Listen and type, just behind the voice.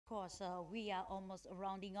course, we are almost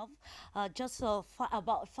rounding off. Just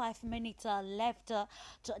about 5 minutes left to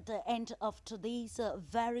the end of today's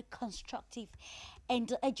very constructive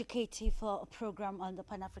and educative program on the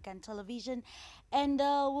Pan African television. And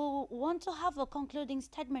we want to have a concluding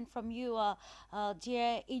statement from you,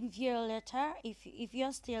 dear Inviolator, if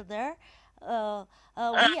you're still there. Uh,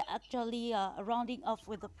 we are actually rounding off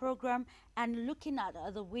with the program and looking at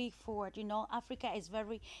the way forward. You know, Africa is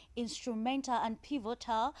very instrumental and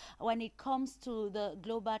pivotal when it comes to the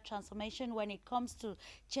global transformation, when it comes to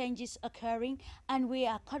changes occurring, and we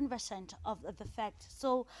are conversant of the fact.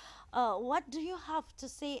 So, what do you have to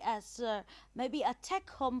say as maybe a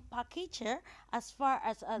take-home package as far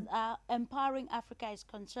as empowering Africa is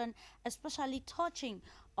concerned, especially touching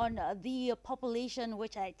on the population,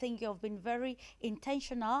 which I think you've been very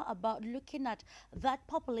intentional about looking at that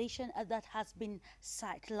population that has been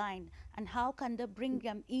sidelined, and how can they bring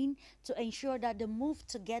them in to ensure that they move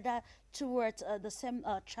together towards the same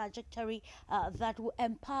trajectory that will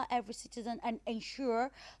empower every citizen and ensure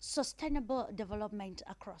sustainable development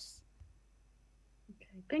across.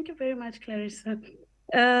 Okay. Thank you very much, Clarissa.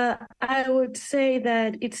 I would say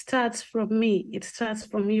that it starts from me, it starts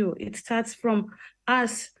from you, it starts from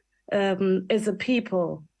us as a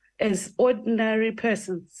people, as ordinary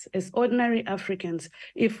persons, as ordinary Africans.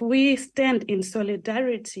 If we stand in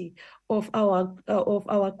solidarity of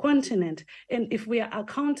our continent, and if we are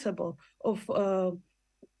accountable of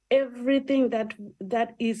everything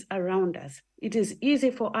that is around us, it is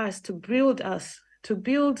easy for us to build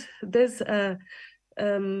this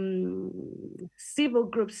civil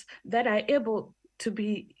groups that are able to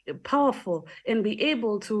be powerful and be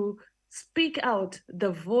able to speak out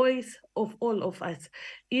the voice of all of us.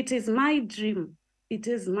 It is my dream. It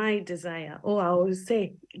is my desire. Or I will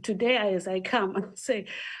say, today as I come, I'll say,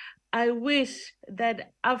 I wish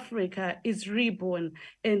that Africa is reborn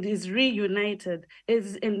and is reunited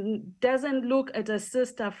and doesn't look at a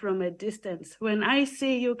sister from a distance. When I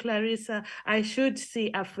see you, Clarissa, I should see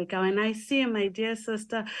Africa. When I see my dear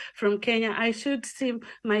sister from Kenya, I should see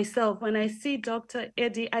myself. When I see Dr.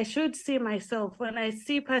 Eddie, I should see myself. When I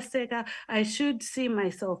see Paseka, I should see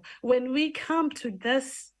myself. When we come to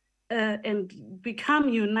this and become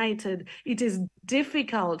united, it is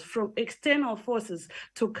difficult from external forces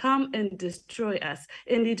to come and destroy us.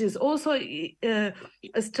 And it is also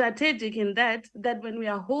strategic in that when we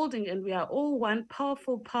are holding and we are all one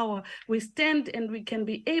powerful power, we stand and we can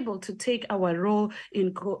be able to take our role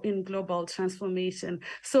in global transformation.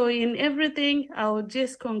 So in everything, I will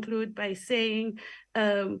just conclude by saying,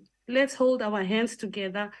 let's hold our hands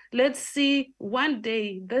together. Let's see one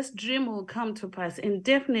day this dream will come to pass. And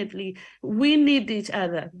definitely we need each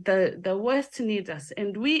other. The West needs us.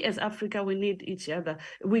 And we as Africa, we need each other.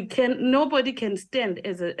 Nobody can stand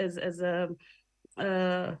as a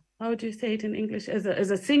how do you say it in English? As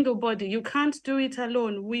a single body. You can't do it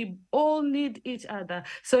alone. We all need each other.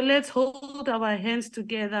 So let's hold our hands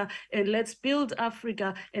together and let's build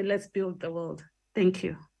Africa and let's build the world. Thank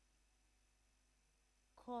you.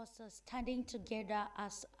 Course, standing together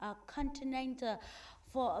as a continent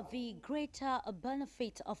for the greater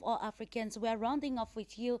benefit of all Africans. We are rounding off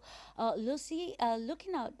with you, Lucy,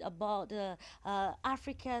 looking out about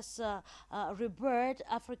Africa's rebirth,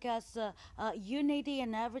 Africa's unity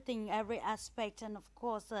and everything, every aspect. And of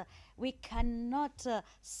course, we cannot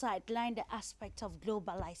sideline the aspect of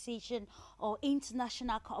globalization or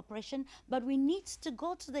international cooperation, but we need to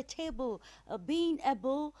go to the table, being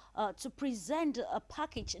able to present a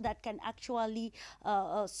package that can actually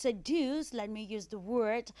seduce, let me use the word,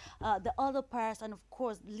 the other person, of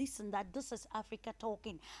course, listen that this is Africa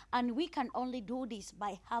talking. And we can only do this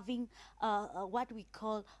by having what we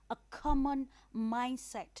call a common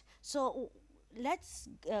mindset. So let's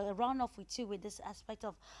run off with you with this aspect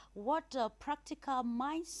of what practical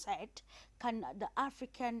mindset can the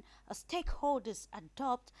African stakeholders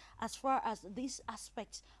adopt as far as these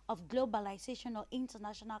aspects of globalization or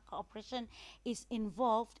international cooperation is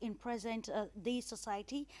involved in present day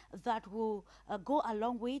society that will go a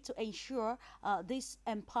long way to ensure this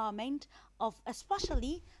empowerment of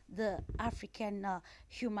especially the African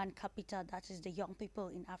human capital, that is the young people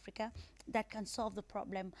in Africa, that can solve the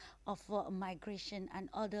problem of migration and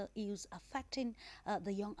other issues affecting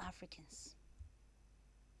the young Africans.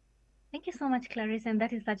 Thank you so much, Clarice. And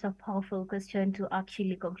that is such a powerful question to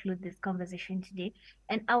actually conclude this conversation today.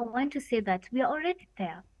 And I want to say that we are already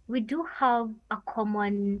there. We do have a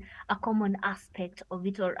common aspect of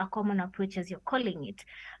it, or a common approach, as you're calling it.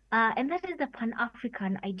 And that is the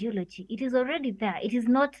Pan-African ideology. It is already there. It is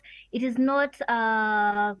not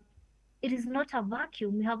it is not a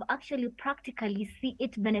vacuum. We have actually practically see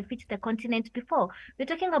it benefit the continent before. We're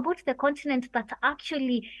talking about the continent that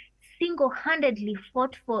actually single-handedly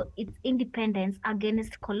fought for its independence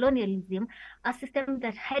against colonialism, a system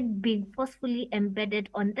that had been forcefully embedded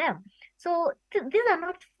on them. So these are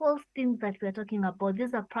not false things that we're talking about.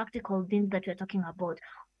 These are practical things that we're talking about.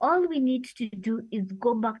 All we need to do is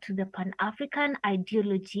go back to the Pan-African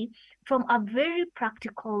ideology from a very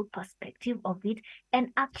practical perspective of it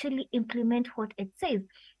and actually implement what it says.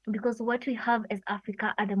 Because what we have as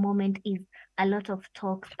Africa at the moment is a lot of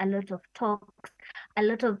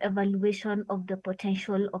evaluation of the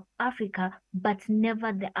potential of Africa, but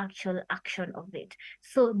never the actual action of it.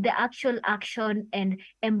 So the actual action and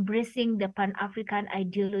embracing the Pan-African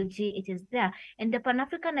ideology, it is there. And the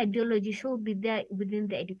Pan-African ideology should be there within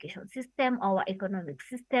the education system, our economic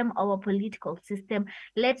system, our political system.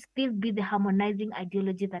 Let this be the harmonizing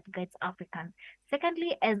ideology that guides Africans.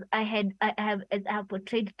 Secondly, as I have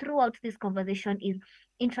portrayed throughout this conversation, is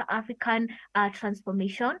intra-African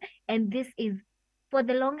transformation, and this is for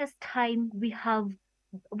the longest time we have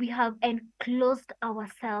enclosed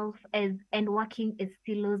ourselves as and working as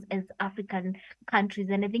silos as African countries,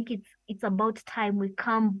 and I think it's about time we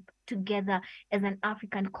come together as an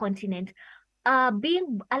African continent.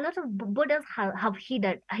 Being a lot of borders have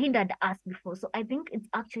hindered us before, so I think it's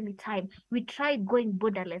actually time we try going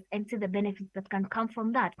borderless and see the benefits that can come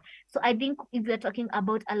from that. So I think if we're talking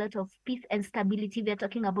about a lot of peace and stability, we're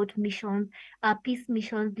talking about missions, peace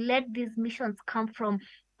missions. Let these missions come from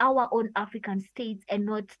our own African states and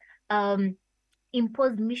not um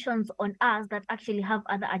impose missions on us that actually have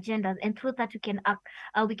other agendas, and through that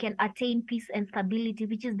we can attain peace and stability,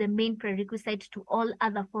 which is the main prerequisite to all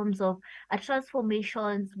other forms of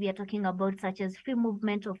transformations we are talking about, such as free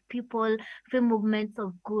movement of people, free movements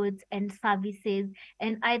of goods and services.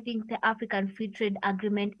 And I think the African Free Trade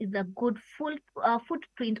Agreement is a good full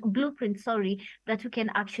footprint blueprint, sorry, that we can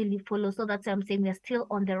actually follow. So that's why I'm saying we're still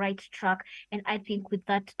on the right track. And I think with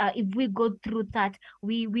that, if we go through that,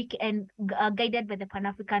 we can guided by the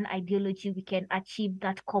Pan-African ideology, we can achieve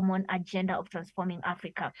that common agenda of transforming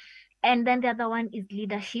Africa. And then the other one is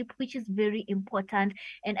leadership, which is very important.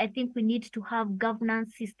 And I think we need to have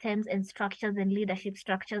governance systems and structures and leadership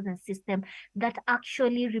structures and systems that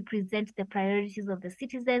actually represent the priorities of the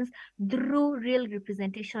citizens through real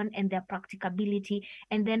representation and their practicability.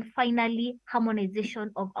 And then finally, harmonization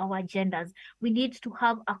of our agendas. We need to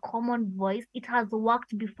have a common voice. It has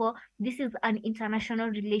worked before. This is an international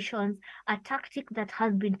relations, a tactic that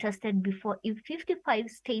has been tested before. If 55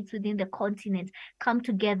 states within the continent come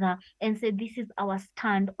together and say, this is our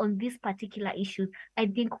stand on this particular issue, I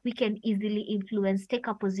think we can easily influence, take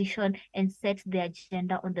a position, and set the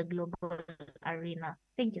agenda on the global arena.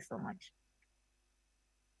 Thank you so much.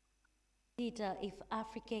 If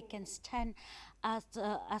Africa can stand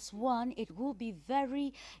as one, it will be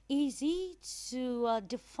very easy to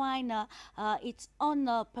define its own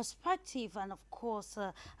perspective, and of course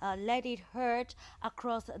let it heard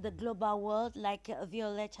across the global world. Like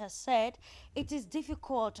Violetta said, it is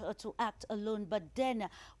difficult to act alone, but then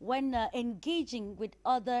when engaging with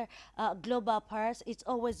other global players, it's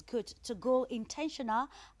always good to go intentional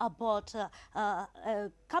about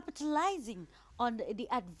capitalizing on the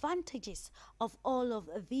advantages of all of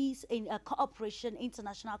these in cooperation,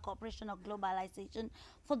 international cooperation or globalization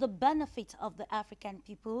for the benefit of the African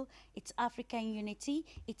people, its African unity,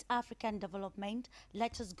 its African development.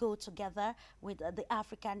 Let us go together with the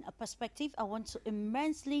African perspective. I want to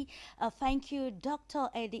immensely thank you, Dr.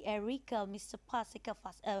 Eddie Eric, Mr. Pasika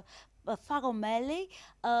Faromele,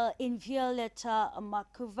 in Violetta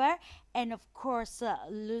Marcover, and of course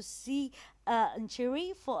Lucy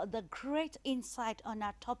Nchiri for the great insight on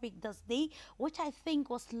our topic this day, which I think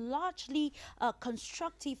was largely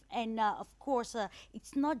constructive. And of course,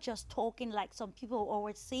 it's not just talking like some people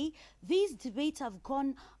always say. These debates have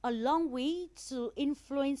gone a long way to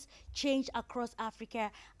influence change across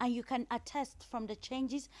Africa, and you can attest from the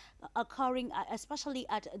changes occurring, especially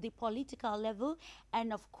at the political level.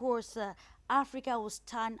 And of course, Africa will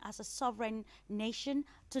stand as a sovereign nation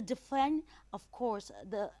to defend, of course,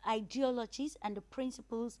 the ideologies and the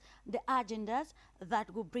principles, the agendas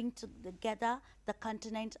that will bring together the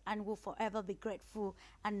continent, and will forever be grateful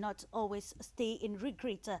and not always stay in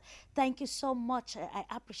regret. Thank you so much. I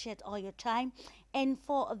appreciate all your time. And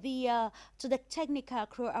for the to the technical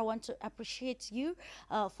crew, I want to appreciate you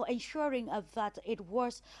for ensuring that it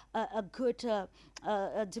was a good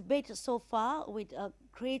debate so far with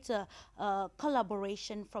great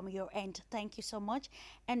collaboration from your end. Thank you so much.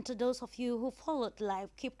 And to those of you who followed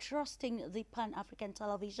live, keep trusting the Pan African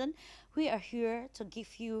Television. We are here to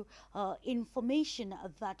give you information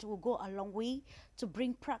that will go a long way to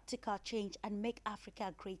bring practical change and make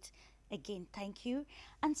Africa great again. Thank you,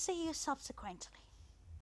 and see you subsequently.